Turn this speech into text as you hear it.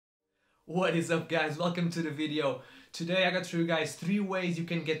What is up, guys? Welcome to the video. Today I got for you guys 3 ways you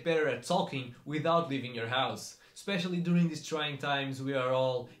can get better at talking without leaving your house. Especially during these trying times we are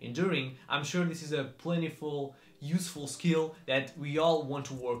all enduring, I'm sure this is a plentiful, useful skill that we all want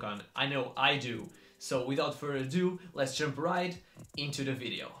to work on. I know I do. So without further ado, let's jump right into the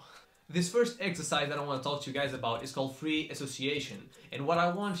video. This first exercise that I want to talk to you guys about is called free association. And what I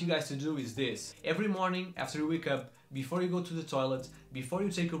want you guys to do is this. Every morning after you wake up, before you go to the toilet, before you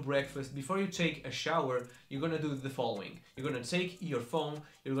take a breakfast, before you take a shower, you're gonna do the following. You're gonna take your phone,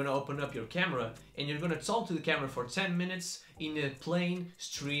 you're gonna open up your camera, and you're gonna talk to the camera for 10 minutes in a plain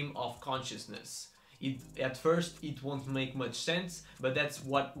stream of consciousness. At first it won't make much sense, but that's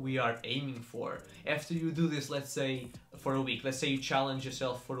what we are aiming for. After you do this, let's say for a week, let's say you challenge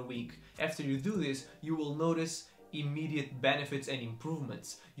yourself for a week. After you do this, you will notice immediate benefits and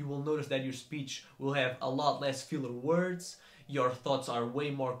improvements. You will notice that your speech will have a lot less filler words, your thoughts are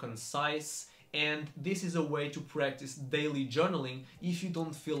way more concise, and this is a way to practice daily journaling if you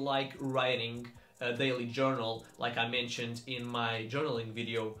don't feel like writing a daily journal like I mentioned in my journaling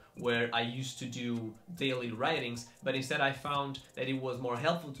video where I used to do daily writings, but instead I found that it was more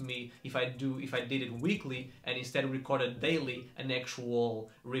helpful to me if I did it weekly and instead recorded daily an actual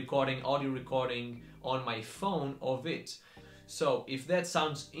recording, audio recording on my phone of it. So if that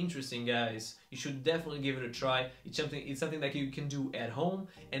sounds interesting, guys, you should definitely give it a try. It's something that you can do at home,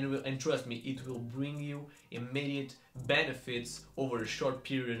 and trust me, it will bring you immediate benefits over a short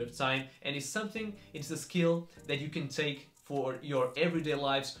period of time. And it's a skill that you can take for your everyday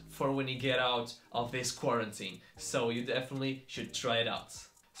lives for when you get out of this quarantine. So you definitely should try it out.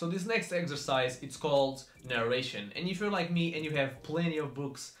 So this next exercise, it's called narration. And if you're like me and you have plenty of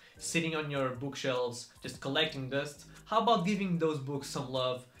books sitting on your bookshelves just collecting dust, how about giving those books some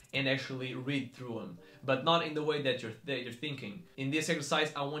love and actually read through them, but not in the way that you're thinking. In this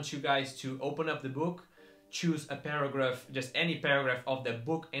exercise, I want you guys to open up the book, choose a paragraph, just any paragraph of the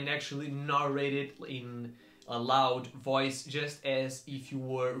book, and actually narrate it in a loud voice, just as if you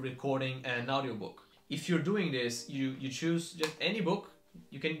were recording an audiobook. If you're doing this, you choose just any book,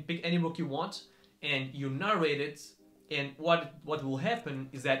 you can pick any book you want, and you narrate it. And what will happen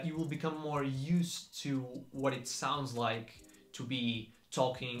is that you will become more used to what it sounds like to be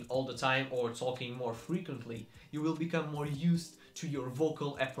talking all the time or talking more frequently. You will become more used to your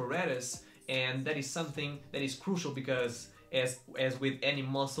vocal apparatus, and that is something that is crucial because as with any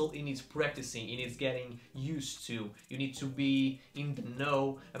muscle, it needs practicing, it needs getting used to. You need to be in the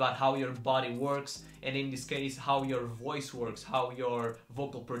know about how your body works, and in this case, how your voice works, how your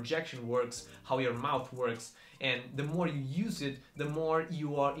vocal projection works, how your mouth works. And the more you use it, the more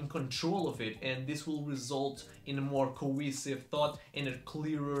you are in control of it, and this will result in a more cohesive thought and a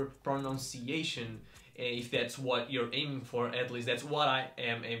clearer pronunciation, if that's what you're aiming for. At least that's what I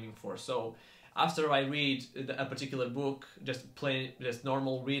am aiming for. So after I read a particular book, just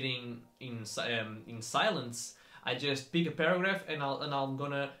normal reading in silence, I just pick a paragraph and I'm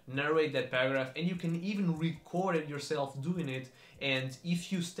gonna narrate that paragraph, and you can even record it yourself doing it. And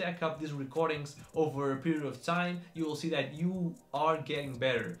if you stack up these recordings over a period of time, you will see that you are getting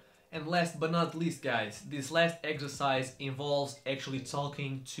better. And last but not least, guys, this last exercise involves actually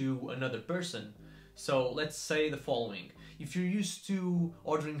talking to another person. So let's say the following. If you're used to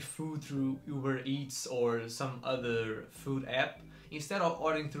ordering food through Uber Eats or some other food app, instead of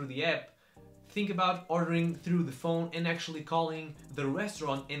ordering through the app, think about ordering through the phone and actually calling the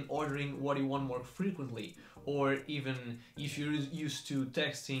restaurant and ordering what you want more frequently. Or even if you're used to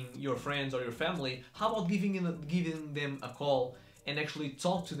texting your friends or your family, how about giving them a call and actually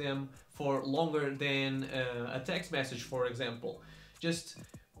talk to them for longer than a text message, for example. Just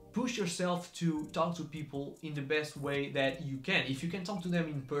push yourself to talk to people in the best way that you can. If you can talk to them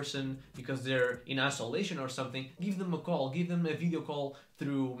in person because they're in isolation or something, give them a call, give them a video call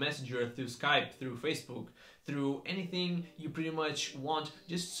through Messenger, through Skype, through Facebook, through anything you pretty much want,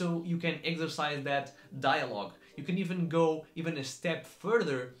 just so you can exercise that dialogue. You can even go a step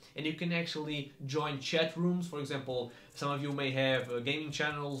further, and you can actually join chat rooms. For example, some of you may have gaming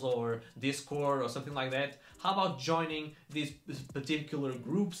channels or Discord or something like that. How about joining these particular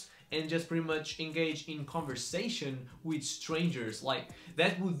groups and just pretty much engage in conversation with strangers? Like,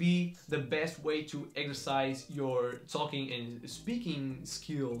 that would be the best way to exercise your talking and speaking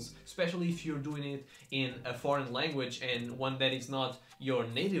skills, especially if you're doing it in a foreign language and one that is not your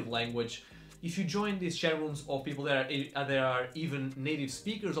native language. If you join these chat rooms of people that are even native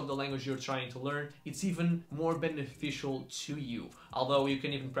speakers of the language you're trying to learn, it's even more beneficial to you. Although you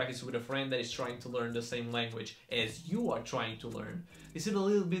can even practice with a friend that is trying to learn the same language as you are trying to learn. This is a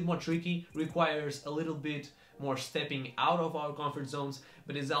little bit more tricky, requires a little bit more stepping out of our comfort zones,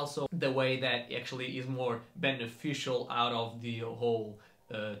 but it's also the way that actually is more beneficial out of the whole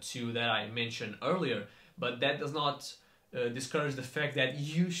two that I mentioned earlier. But that does not discourage the fact that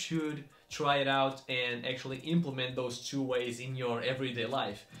you should try it out and actually implement those two ways in your everyday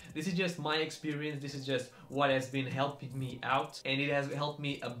life. This is just my experience, this is just what has been helping me out, and it has helped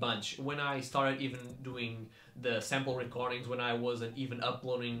me a bunch. When I started even doing the sample recordings, when I wasn't even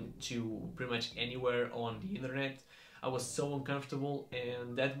uploading to pretty much anywhere on the internet, I was so uncomfortable,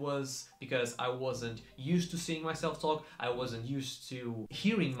 and that was because I wasn't used to seeing myself talk, I wasn't used to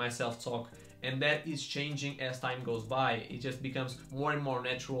hearing myself talk, and that is changing as time goes by. It just becomes more and more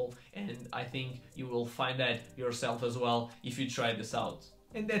natural, and I think you will find that yourself as well if you try this out.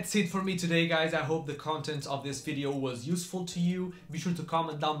 And that's it for me today, guys. I hope the content of this video was useful to you. Be sure to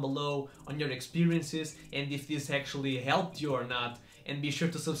comment down below on your experiences and if this actually helped you or not. And be sure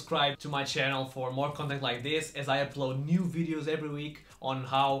to subscribe to my channel for more content like this, as I upload new videos every week on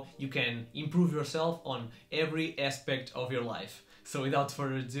how you can improve yourself on every aspect of your life. So without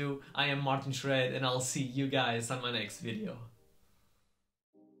further ado, I am Martin Shred, and I'll see you guys on my next video.